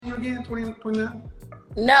again? 20, 29?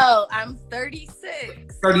 No, I'm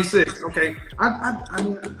 36. 36. Okay. I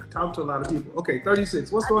mean, I talk to a lot of people. Okay,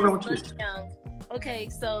 36. What's going on with you? Young. Okay,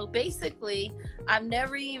 so basically, I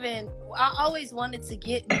always wanted to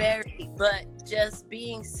get married, but just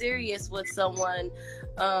being serious with someone,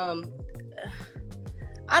 I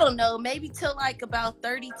don't know, maybe till like about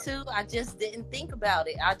 32, I just didn't think about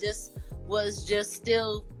it. I just was just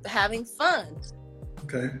still having fun.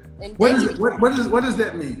 Okay. And What does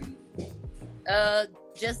that mean?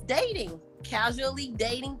 Just dating, casually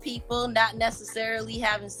dating people, not necessarily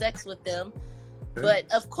having sex with them. Okay.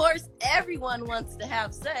 But of course, everyone wants to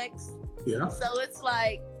have sex. Yeah. So it's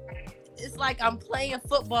like I'm playing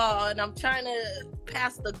football and I'm trying to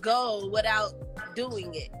pass the goal without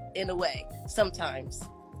doing it in a way sometimes.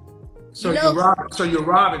 So you're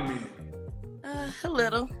robbing me. A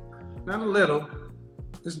little. Not a little.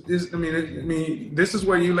 I mean, this is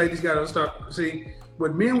where you ladies got to start. See,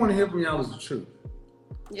 what men want to hear from y'all is the truth.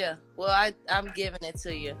 Yeah. Well, I'm giving it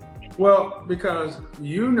to you. Well, because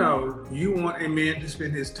you want a man to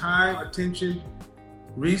spend his time, attention,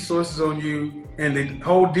 resources on you, and the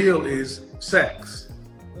whole deal is sex.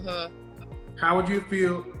 Mm-hmm. How would you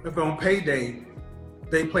feel if on payday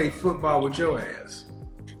they played football with your ass?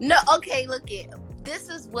 No, okay, look it. This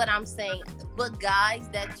is what I'm saying. But guys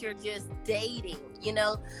that you're just dating,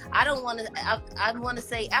 I don't want to. I want to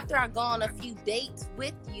say after I go on a few dates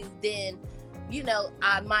with you, then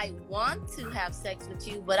I might want to have sex with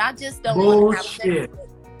you, but I just don't want to have sex with you.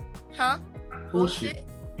 Huh? Bullshit.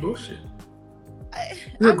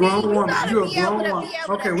 You're a grown woman. You're a grown woman.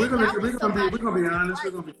 Okay, we're gonna be honest.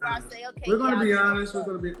 We're gonna be honest.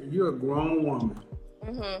 You're a grown woman.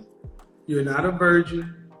 Mm-hmm. You're not a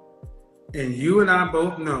virgin. And you and I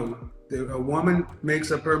both know that a woman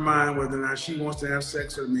makes up her mind whether or not she wants to have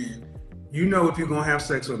sex with a man. You know if you're going to have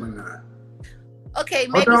sex with him or not. Okay,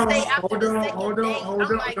 maybe say after the second date. Hold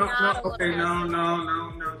on. Okay,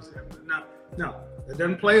 no. It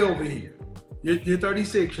doesn't play over here. You're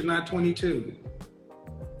 36. You're not 22.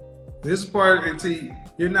 This part, and see,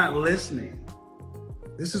 you're not listening.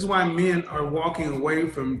 This is why men are walking away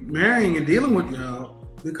from marrying and dealing with y'all,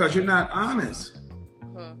 because you're not honest.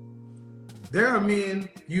 Mm-hmm. There are men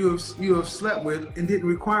you have slept with and didn't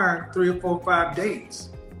require 3 or 4 or 5 dates.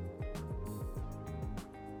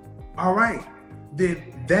 All right,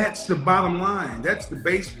 then that's the bottom line. That's the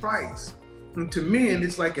base price. And to men,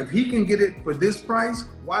 it's like, if he can get it for this price,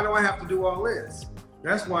 why do I have to do all this?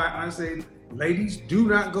 That's why I say, ladies, do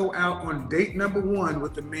not go out on date number 1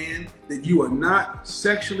 with a man that you are not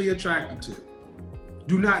sexually attracted to.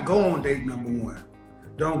 Do not go on date number 1.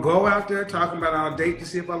 Don't go out there talking about our date to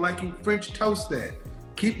see if I like you. French toast that.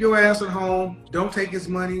 Keep your ass at home. Don't take his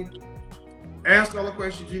money. Ask all the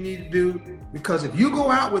questions you need to do. Because if you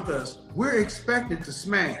go out with us, we're expected to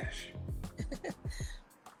smash.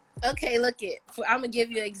 Okay, I'm going to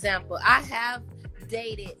give you an example. I have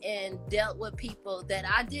dated and dealt with people that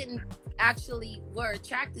I didn't actually were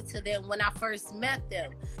attracted to them when I first met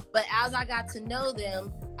them. But as I got to know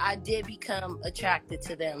them, I did become attracted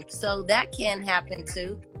to them. So that can happen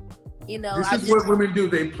too. This is what women do.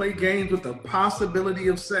 They play games with the possibility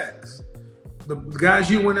of sex. The guys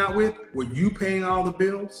you went out with, were you paying all the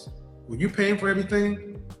bills? Were you paying for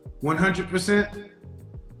everything? 100%?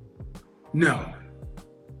 No.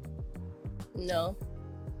 No.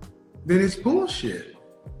 Then it's bullshit.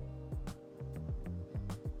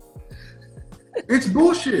 It's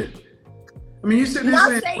bullshit. I mean, you sitting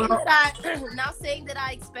there not saying that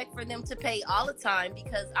I expect for them to pay all the time,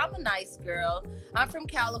 because I'm a nice girl. I'm from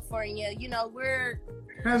California. It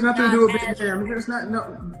has nothing to do with being there. I mean, it's not.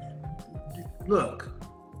 No. Look,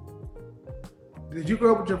 did you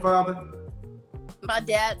grow up with your father?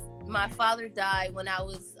 My father died when I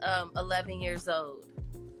was 11 years old.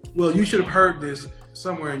 Well, you should have heard this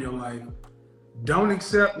somewhere in your life. Don't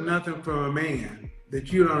accept nothing from a man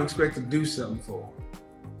that you don't expect to do something for.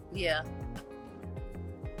 Yeah.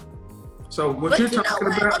 So what you're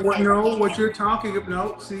talking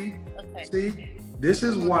about, see, this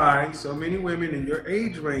is why so many women in your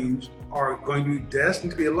age range are going to be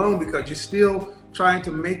destined to be alone, because you're still trying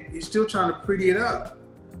to pretty it up.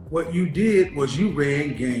 What you did was you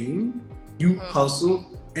ran game, you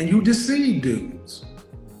hustled, and you deceived dudes.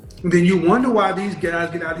 And then you wonder why these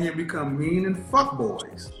guys get out here and become mean and fuck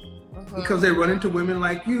boys. Because they run into women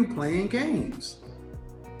like you playing games.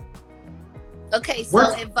 Okay,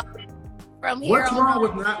 so from here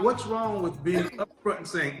what's wrong with being upfront and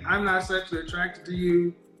saying, I'm not sexually attracted to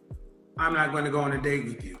you, I'm not going to go on a date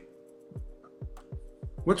with you?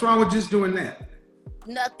 What's wrong with just doing that?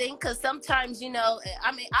 Nothing, because sometimes,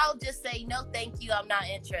 I'll just say, no, thank you, I'm not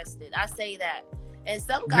interested. I say that. And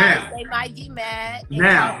some guys, Now, they might get mad and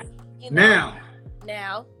now, call, you know,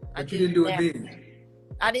 now, I but you didn't do it now. then.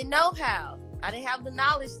 I didn't know how. I didn't have the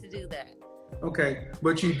knowledge to do that. Okay,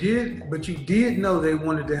 but you did know they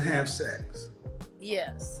wanted to have sex.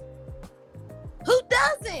 Yes. Who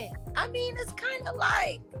doesn't? I mean, it's kind of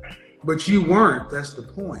like. But you weren't. That's the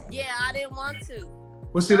point. Yeah, I didn't want to.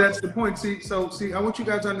 Well, see, that's the point. See, I want you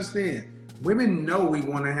guys to understand. Women know we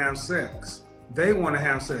want to have sex. They want to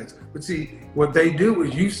have sex. But see, what they do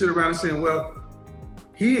is you sit around and say, well,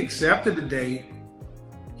 he accepted the date.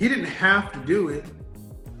 He didn't have to do it.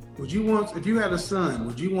 Would you want, if you had a son,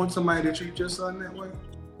 would you want somebody to treat your son that way?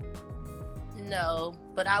 No,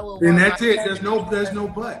 but I will. And that's it. There's no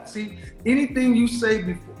but. See, anything you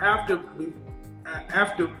say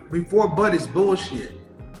before but is bullshit.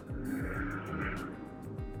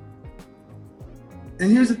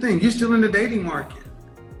 And here's the thing: you're still in the dating market,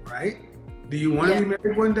 right? Do you want to be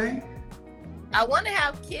married one day? I want to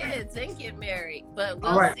have kids and get married, but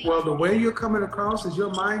we'll all right. see. Well, the way you're coming across is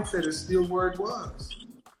your mindset is still where it was.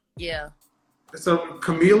 Yeah. It's a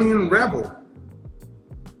chameleon rebel.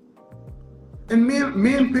 And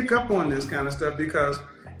men pick up on this kind of stuff because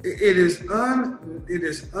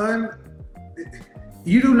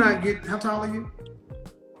you do not get, how tall are you?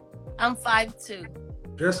 I'm 5'2".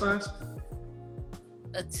 Dress size?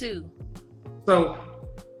 A 2. So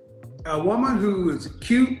a woman who is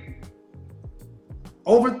cute,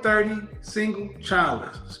 over 30, single,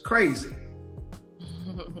 childless, it's crazy.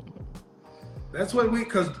 That's what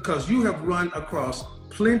because you have run across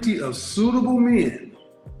plenty of suitable men.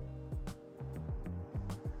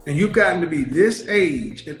 And you've gotten to be this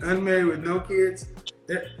age and unmarried with no kids.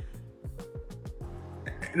 And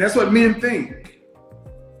that's what men think.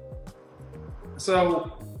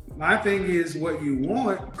 So my thing is, what you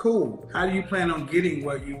want, cool. How do you plan on getting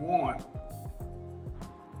what you want?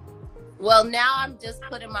 Well, now I'm just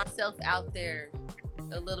putting myself out there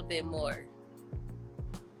a little bit more.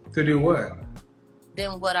 To do what?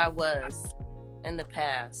 Than what I was in the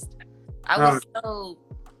past. I was so.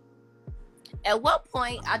 At one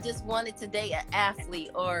point, I just wanted to date an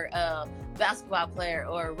athlete or a basketball player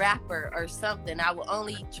or a rapper or something. I would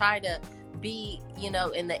only try to be, in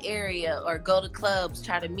the area or go to clubs,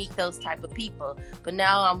 try to meet those type of people. But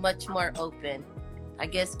now I'm much more open. I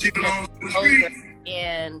guess because I'm older,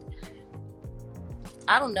 and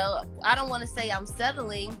I don't know. I don't want to say I'm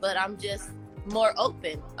settling, but I'm just more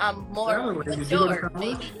open. I'm more mature.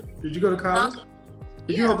 Did you go to college?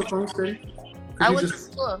 Did you hold the phone steady? I went to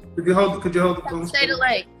school. Could you hold the phone steady? State of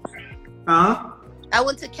LA. Huh? I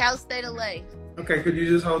went to Cal State of LA. Okay, could you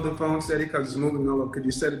just hold the phone steady because it's moving all over? Could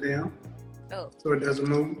you set it down? Oh. So it doesn't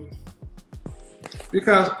move?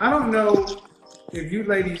 Because I don't know if you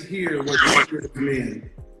ladies hear what you hear as men.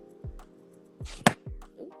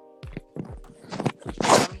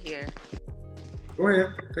 I'm here. Go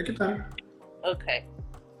ahead. Take your time. Okay.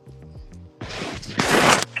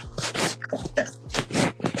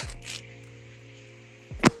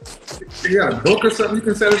 You got a book or something you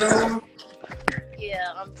can set it on?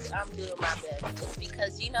 Yeah, I'm doing my best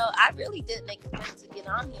because I really didn't expect to get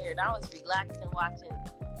on here, and I was relaxing watching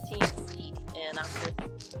TV, and I'm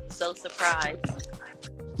just so surprised.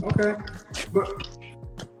 Okay, but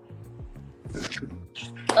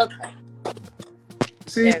okay.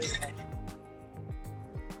 See,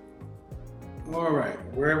 all right,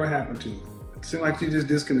 wherever happened to you? It seemed like you just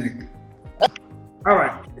disconnected. All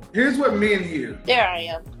right, here's what men hear. There I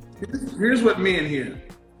am. Here's what men hear.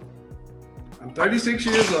 I'm 36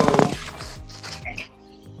 years old.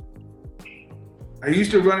 I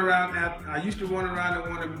used to run around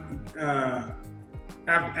and want to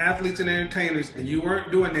have athletes and entertainers, and you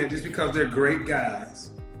weren't doing that just because they're great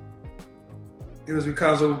guys. It was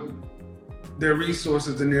because of their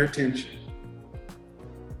resources and their attention.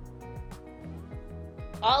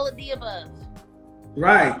 All of the above.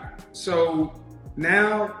 Right. So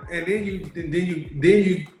now, and then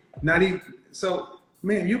you not even. So,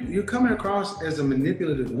 man, you're coming across as a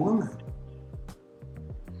manipulative woman.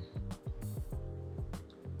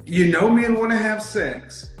 Men want to have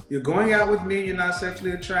sex. You're going out with men you're not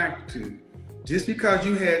sexually attracted to. Just because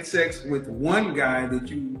you had sex with one guy that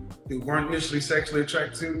you weren't initially sexually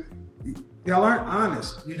attracted to, y'all aren't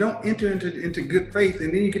honest. You don't enter into good faith,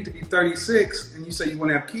 and then you get to be 36 and you say you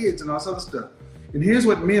want to have kids and all this other stuff. And here's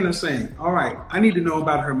what men are saying. All right, I need to know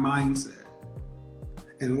about her mindset.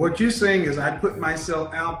 And what you're saying is I put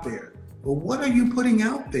myself out there. But what are you putting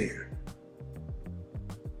out there?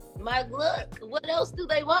 My look. What else do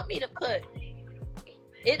they want me to put?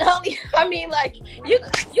 It only, I mean, like,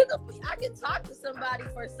 I can talk to somebody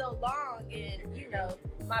for so long and,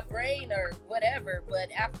 my brain or whatever,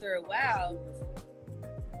 but after a while,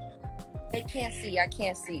 They can't see. I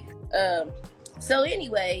can't see. So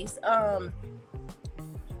anyways, I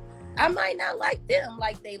might not like them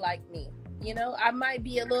like they like me. You know, I might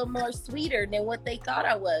be a little more sweeter than what they thought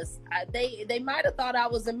I was. They might have thought I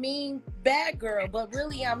was a mean, bad girl, but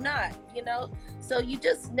really I'm not, you know? So you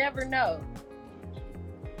just never know.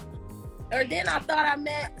 Or then I thought I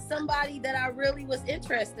met somebody that I really was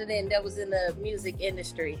interested in that was in the music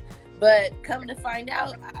industry. But come to find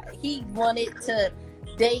out, he wanted to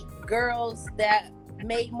date girls that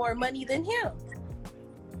made more money than him.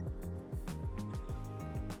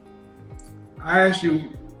 I asked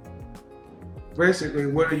you, basically,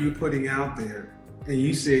 what are you putting out there? And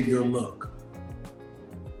you said your look.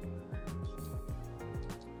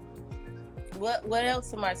 What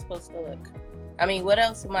else am I supposed to look? I mean, what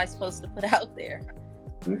else am I supposed to put out there?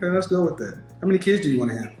 Okay, let's go with that. How many kids do you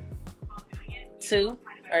want to have? 2,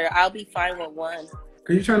 or I'll be fine with 1.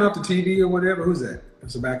 Can you turn off the TV or whatever? Who's that?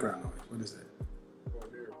 It's a background noise. What is that?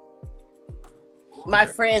 My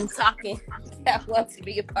friend talking that wants to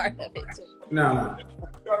be a part of it too. No.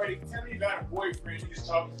 You already tell me you got a boyfriend. You just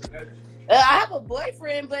talking to that. I have a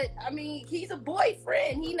boyfriend, but I mean, he's a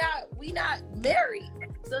boyfriend. We not married,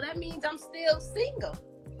 so that means I'm still single.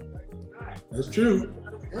 That's true.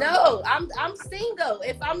 No, I'm single.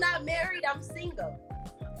 If I'm not married, I'm single.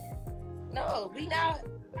 No, we not.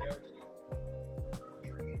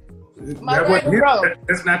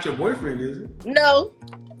 That's not your boyfriend, is it? No.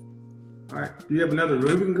 All right. Do you have another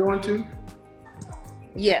room we can go into?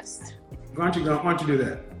 Yes. Why don't you do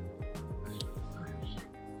that?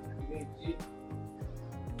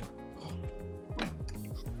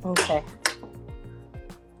 Okay.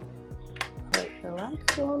 Wait, the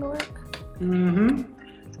lights don't work? Mm-hmm.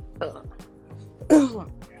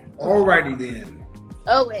 Alrighty then.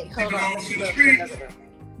 Oh wait, hold on.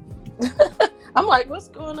 I'm like, what's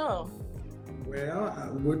going on?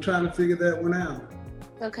 Well, we're trying to figure that one out.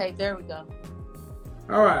 Okay, there we go.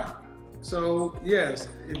 All right. So yes,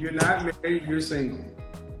 if you're not married, you're single.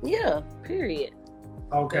 Yeah. Period.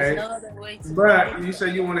 Okay. There's no other way to But you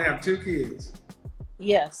say you want to have 2 kids.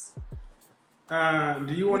 Yes.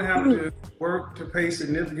 Do you want to have to work to pay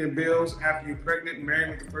significant bills after you're pregnant and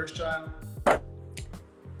married with the first child?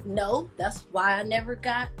 No, that's why I never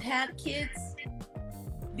had kids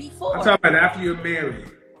before. I'm talking about after you're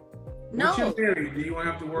married. No. Once you're married, do you want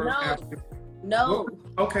to have to work after? No.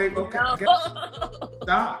 Okay. No.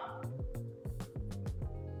 Stop.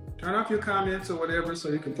 Turn off your comments or whatever so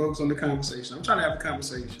you can focus on the conversation. I'm trying to have a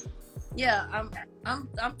conversation. Yeah, I'm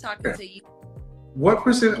talking to you. What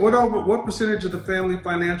percentage of the family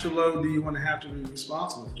financial load do you want to have to be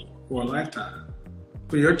responsible for a lifetime?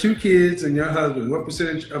 For your 2 kids and your husband, what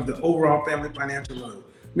percentage of the overall family financial load?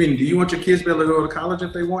 Meaning, do you want your kids to be able to go to college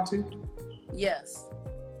if they want to? Yes.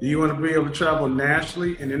 Do you want to be able to travel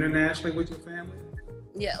nationally and internationally with your family?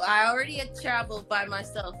 Yeah, I already had traveled by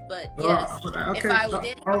myself, but yes, okay. If I was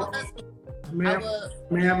dating my husband, ma'am,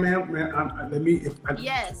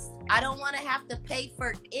 yes, I don't want to have to pay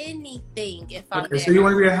for anything if I'm okay, there. so you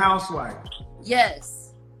want to be a housewife?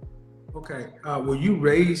 Yes. Okay. Were you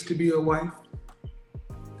raised to be a wife?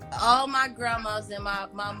 All my grandmas and my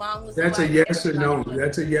mom was. That's a yes or no.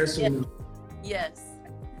 That's a yes or no. Yes.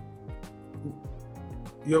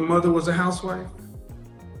 Your mother was a housewife?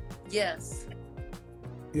 Yes.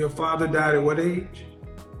 Your father died at what age?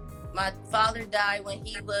 My father died when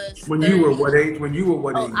he was. When 30. you were what age? When you were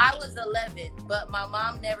what age? I was 11, but my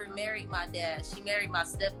mom never married my dad. She married my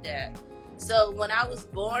stepdad. So when I was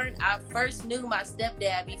born, I first knew my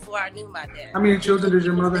stepdad before I knew my dad. How many children did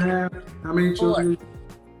your mother have? How many children?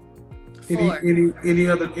 4.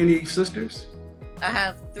 Any sisters? I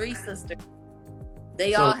have 3 sisters.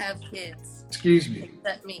 They all have kids. Excuse me.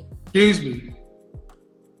 Except me. Excuse me.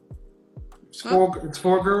 It's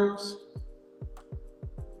 4 girls?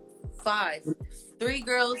 5. 3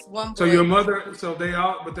 girls, 1 boy. So your mother,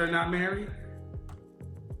 but they're not married?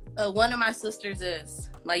 One of my sisters is.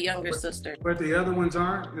 My younger sister. But the other ones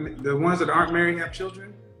aren't? And the ones that aren't married have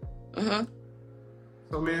children? Mm-hmm.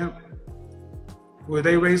 So ma'am, were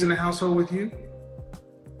they raised in a household with you?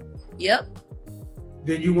 Yep.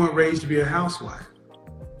 Then you weren't raised to be a housewife.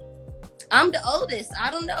 I'm the oldest. I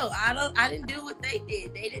don't know. I didn't do what they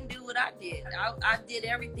did. They didn't do what I did. I did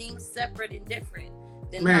everything separate and different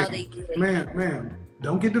than how they did. Ma'am,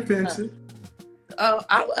 don't get defensive. Oh,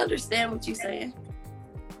 I understand what you're saying.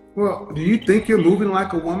 Well, do you think you're moving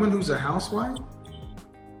like a woman who's a housewife?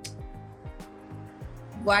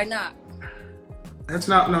 Why not? That's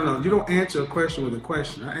not, no. You don't answer a question with a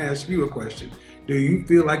question. I ask you a question. Do you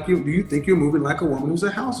think you're moving like a woman who's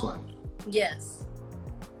a housewife? Yes.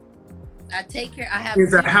 I take care. I have.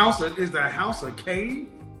 Is the house a cave?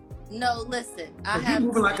 No, listen. I You're have.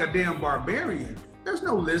 moving like a damn barbarian. There's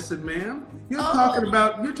no listen, ma'am. You're Oh. talking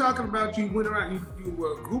about you went around, you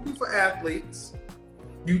were grouping for athletes.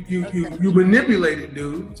 You manipulated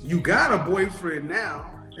dudes. You got a boyfriend now,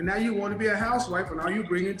 and now you want to be a housewife, and all you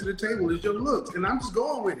bring to the table is your looks. And I'm just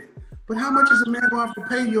going with it. But how much is a man going to have to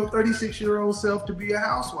pay your 36-year-old self to be a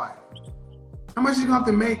housewife? How much is he going to have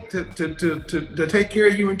to make to take care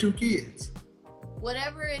of you and 2 kids?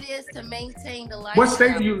 Whatever it is to maintain the life. What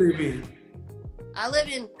state do you live in? I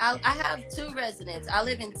have 2 residents. I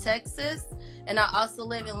live in Texas, and I also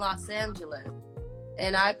live in Los Angeles.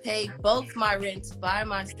 And I pay both my rents by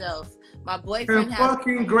myself. My boyfriend and has.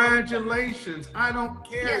 Fucking congratulations. I don't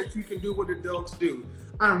care if you can do what adults do.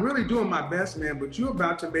 I'm really doing my best, man, but you're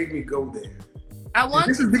about to make me go there. I want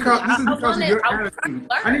this is because of your I attitude.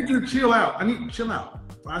 I need you to chill out. I need you to chill out.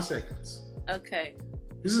 5 seconds. Okay.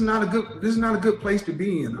 This is not a good place to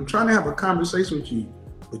be in. I'm trying to have a conversation with you,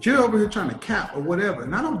 but you're over here trying to cap or whatever,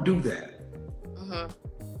 and I don't do that. Mm-hmm.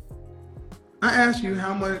 I asked you,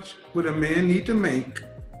 how much would a man need to make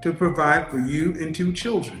to provide for you and 2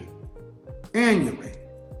 children annually?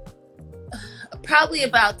 Probably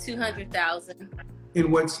about $200,000.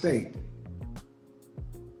 In what state?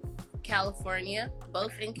 California,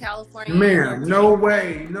 both in California. Man, no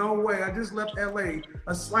way. I just left LA.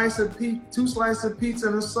 2 slices of pizza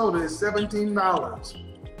and a soda is $17.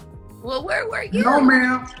 Well, where were you? No,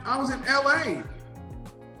 ma'am. I was in LA.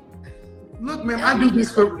 Look, ma'am, I do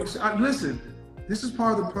this for. Listen, this is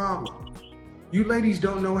part of the problem. You ladies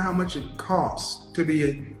don't know how much it costs to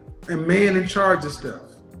be a man in charge of stuff.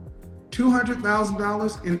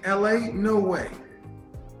 $200,000 in LA? No way.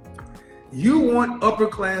 You want upper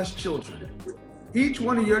class children. Each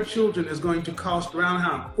one of your children is going to cost around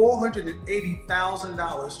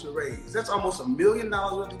 $480,000 to raise. That's almost $1 million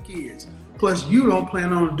worth of kids. Plus, you don't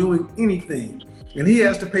plan on doing anything. And he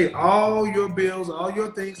has to pay all your bills, all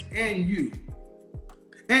your things, and you.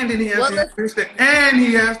 And then he has he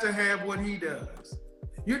has to have what he does.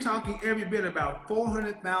 You're talking every bit about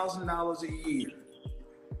 $400,000 a year.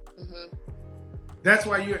 Mm-hmm. That's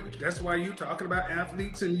why you're talking about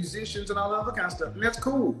athletes and musicians and all that other kind of stuff. And that's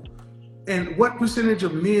cool. And what percentage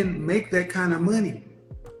of men make that kind of money?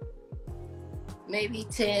 Maybe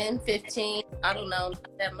 10, 15, I don't know,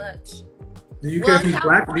 not that much. Do you care if he's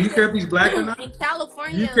black? Do you care if he's black or not? In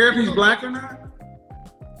California. Do you care if he's black or not?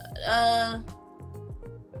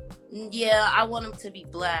 Yeah, I want him to be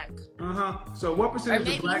black. So what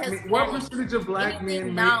percentage of black men? What percentage of black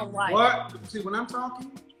men make what? See, when I'm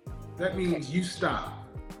talking, that means you stop.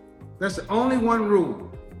 That's the only one rule.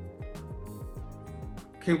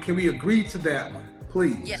 Can we agree to that one,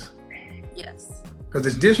 please? Yeah. Yes. Because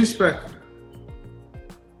it's disrespectful.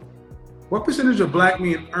 What percentage of black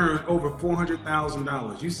men earn over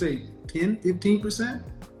 $400,000? You say 10, 15%?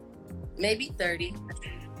 Maybe 30.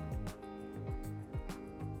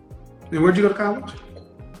 And where'd you go to college?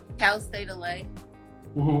 Cal State LA.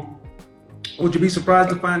 Mm-hmm. Would you be surprised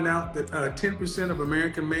to find out that 10% of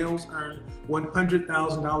American males earn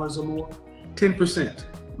 $100,000 or more? 10%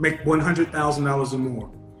 make $100,000 or more.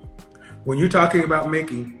 When you're talking about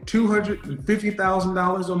making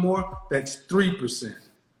 $250,000 or more, that's 3%.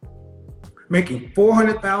 Making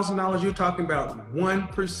 $400,000, you're talking about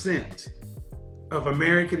 1% of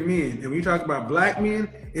American men. And when you talk about black men,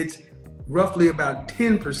 it's roughly about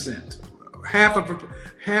 10%, half of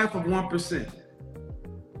 1%.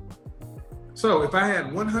 So if I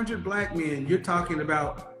had 100 black men, you're talking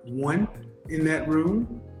about 1 in that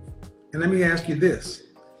room. And let me ask you this.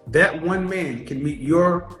 That 1 man can meet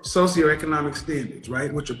your socioeconomic standards,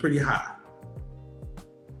 right? Which are pretty high.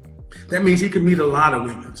 That means he can meet a lot of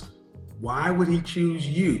women. Why would he choose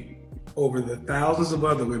you over the thousands of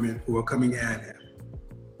other women who are coming at him?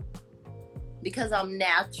 Because I'm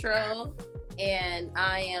natural and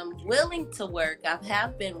I am willing to work. I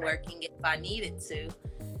have been working if I needed to.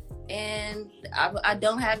 And I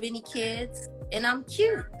don't have any kids, and I'm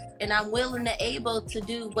cute, and I'm willing and able to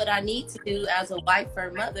do what I need to do as a wife or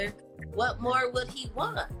mother. What more would he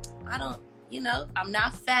want? I don't, I'm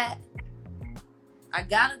not fat. I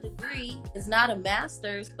got a degree. It's not a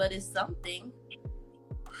master's, but it's something.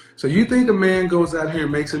 So you think a man goes out here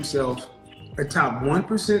and makes himself a top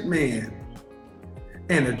 1% man,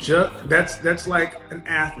 and that's like an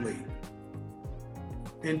athlete,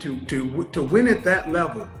 and to win at that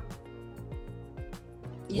level.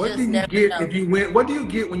 What do you get if you win? What do you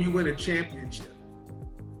get when you win a championship?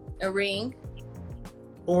 A ring.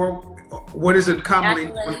 Or what is it commonly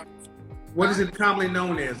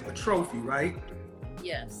known as? A trophy, right?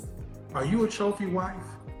 Yes. Are you a trophy wife?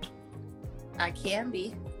 I can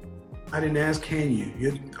be. I didn't ask, can you?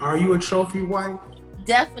 Are you a trophy wife?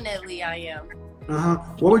 Definitely I am.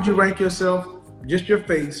 What would you rank yourself? Just your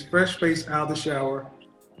face, fresh face out of the shower.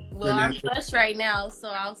 Well, I'm fresh right now, so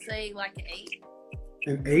I'll say like an 8.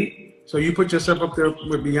 An 8? So you put yourself up there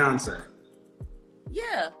with Beyonce?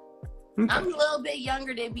 Yeah. Okay. I'm a little bit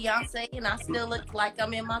younger than Beyonce, and I still look like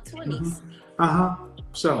I'm in my 20s.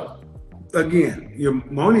 So, again, you're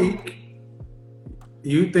Monique.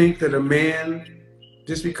 You think that a man,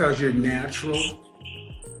 just because you're natural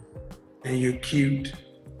and you're cute,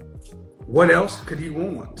 what else could he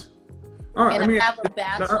want? All right, and I have a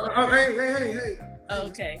bachelor. Hey.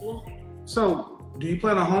 Okay. So, do you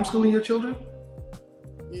plan on homeschooling your children?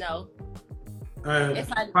 No. If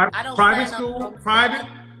I don't private school, private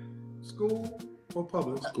school, or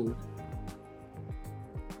public school?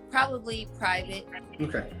 Probably private.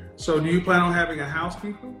 Okay. So, do you plan on having a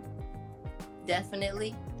housekeeper?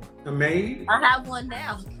 Definitely. A maid? I have one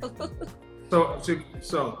now. So you're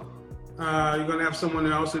gonna have someone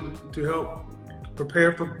else to help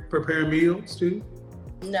prepare meals too?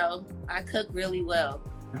 No, I cook really well.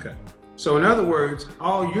 Okay. So in other words,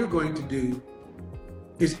 all you're going to do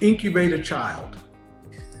is incubate a child.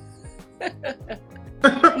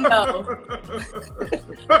 No.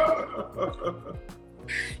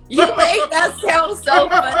 You make that sound so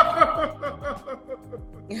funny.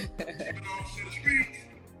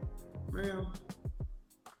 Man,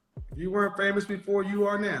 if you weren't famous before, you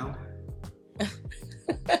are now.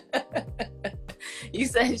 You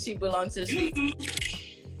said she belongs to the street.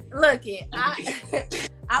 Look,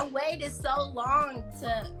 I waited so long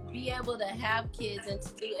to be able to have kids and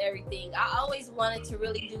to do everything. I always wanted to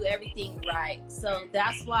really do everything right, so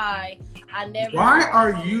that's why I never. Why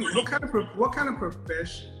are you? What kind of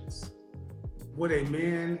professions would a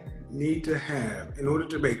man need to have in order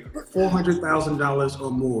to make $400,000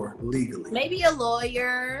 or more legally? Maybe a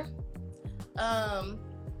lawyer.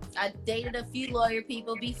 I dated a few lawyer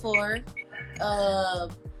people before.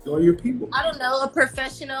 Lawyer people? I don't know, a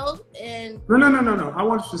professional and. No. I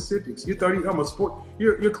want specifics. You're 30, almost 40.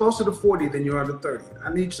 You're closer to 40 than you are to 30.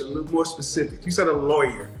 I need a little more specific. You said a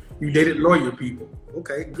lawyer. You dated lawyer people.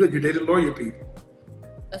 Okay, good. You dated lawyer people.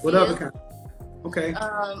 What other kind? Okay.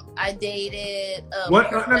 I dated.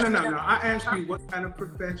 What? No. I asked you what kind of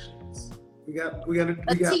professions. We got a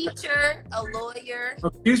teacher, a lawyer.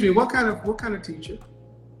 Excuse me. What kind of teacher?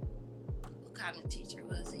 What kind of teacher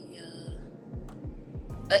was he?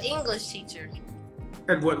 An English teacher.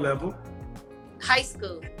 At what level? High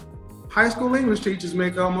school. High school English teachers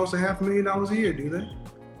make almost $500,000 a year, do they?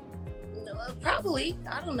 No, probably.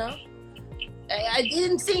 I don't know. I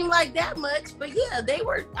didn't seem like that much, but yeah, they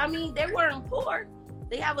were. I mean, they weren't poor.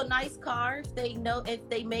 They have a nice car. If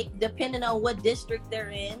they make, depending on what district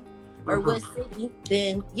they're in or what city,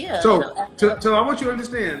 then yeah. So I want you to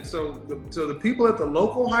understand. So the people at the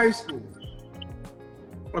local high school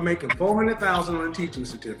are making $400,000 on a teaching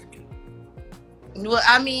certificate. Well,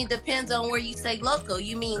 I mean, depends on where you say local.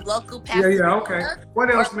 You mean local? Yeah. Okay. What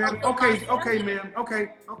else, man? Okay, ma'am.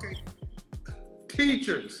 Okay.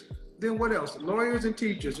 Teachers. Then what else? Lawyers and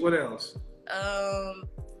teachers. What else?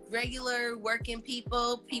 Regular working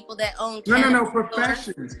people that own. No.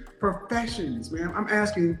 Professions, ma'am. I'm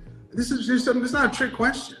asking. This is just something. It's not a trick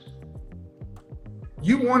question.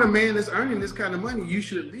 You want a man that's earning this kind of money, you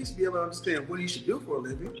should at least be able to understand what he should do for a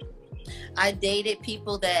living. I dated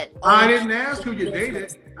people that. I didn't ask who you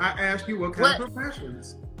dated. I asked you what kind of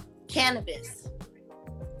professions. Cannabis.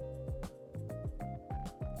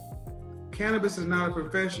 Cannabis is not a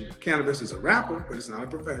profession. Cannabis is a rapper, but it's not a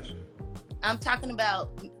profession. I'm talking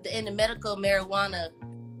about in the medical marijuana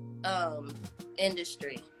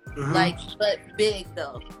industry. But big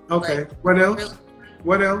though. Okay. Like, what else? Really,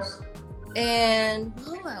 what else? And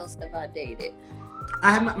who else have I dated?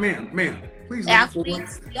 I have not, ma'am. Please look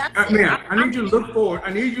Athletes. forward. Ma'am, I need you to look forward.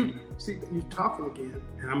 I need you. See, you're talking again,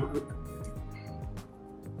 and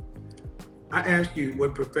I asked you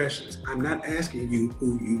what professions. I'm not asking you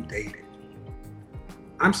who you dated.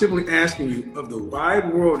 I'm simply asking you, of the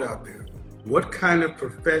wide world out there, what kind of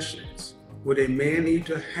professions would a man need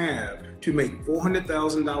to have to make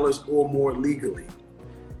 $400,000 or more legally?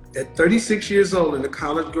 At 36 years old and a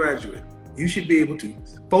college graduate, you should be able to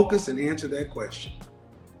focus and answer that question.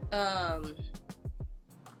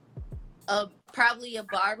 Probably a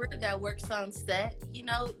barber that works on set.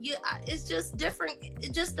 It's just different.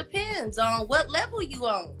 It just depends on what level you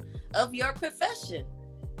on of your profession.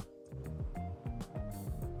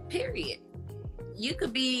 Period. You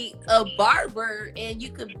could be a barber and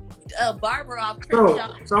you could barber off.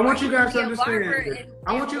 So I want you guys to understand.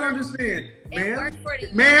 I want you to understand,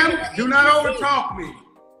 ma'am, do not overtalk me.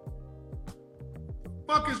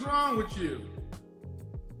 What the fuck is wrong with you?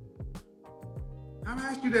 I've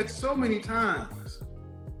asked you that so many times.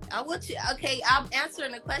 I want you. Okay, I'm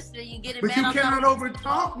answering the question and you get it. But you cannot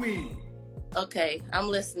overtalk me. Okay, I'm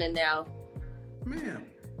listening now. Ma'am,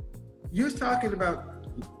 you're talking about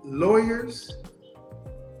lawyers,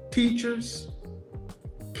 teachers,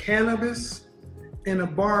 cannabis, and a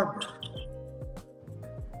barber.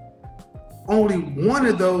 Only one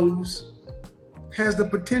of those has the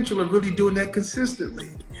potential of really doing that consistently.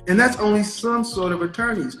 And that's only some sort of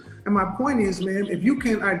attorneys. And my point is, ma'am, if you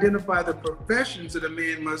can't identify the professions that a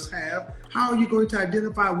man must have, how are you going to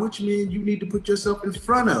identify which men you need to put yourself in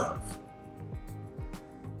front of?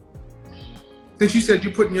 Since you said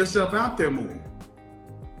you're putting yourself out there more.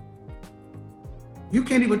 You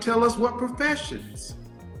can't even tell us what professions.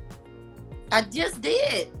 I just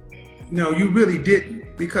did. No, you really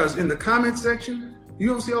didn't. Because in the comment section, you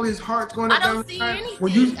don't see all these hearts going up I down don't the see side.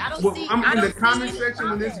 anything. I'm in the comment section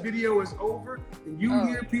when this video is over, and you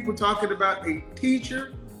hear people talking about a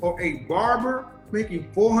teacher or a barber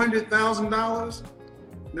making $400,000.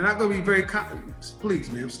 They're not going to be very kind.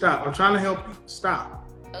 Please, ma'am, stop. I'm trying to help you. Stop.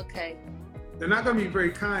 Okay. They're not going to be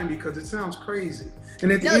very kind because it sounds crazy.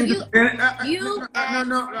 And at the No, end you. of, and, You I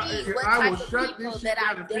will type of shut this people shit that down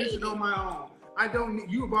I've and finish it dated. on my own. I don't need,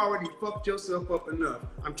 you've already fucked yourself up enough.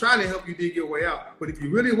 I'm trying to help you dig your way out. But if you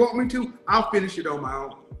really want me to, I'll finish it on my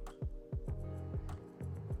own.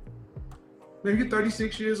 Man, you're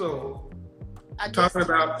 36 years old.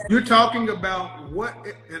 You're talking about what,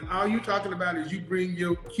 and all you're talking about is you bring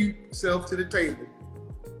your cute self to the table.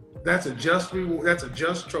 That's a just reward, that's a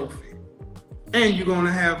just trophy. And you're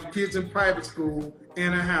gonna have kids in private school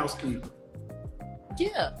and a housekeeper.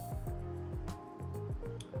 Yeah.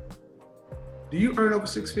 Do you earn over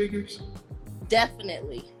 6 figures?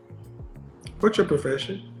 Definitely. What's your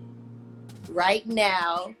profession? Right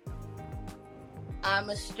now, I'm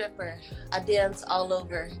a stripper. I dance all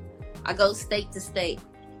over. I go state to state.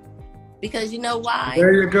 Because you know why?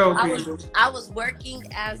 There you go, people. I was working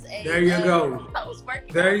as a. There you go. I was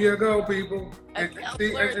working. There you go, people. And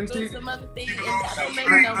see, some other things, and that don't make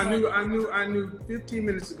no I knew 15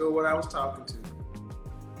 minutes ago what I was talking to.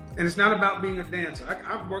 And it's not about being a dancer.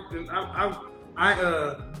 I've worked in.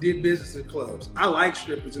 I did business in clubs. I like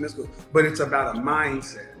strippers, and that's good. But it's about a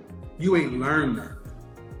mindset. You ain't learned nothing.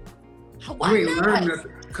 Why you ain't not? learned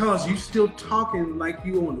nothing because you still talking like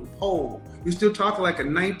you on the pole. You're still talking like a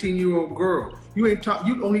 19-year-old girl. You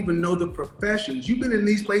don't even know the professions. You've been in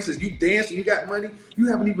these places. You dance and you got money. You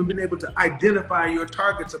haven't even been able to identify your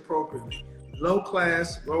targets appropriately. Low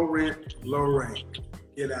class, low rent, low rank.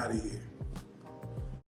 Get out of here.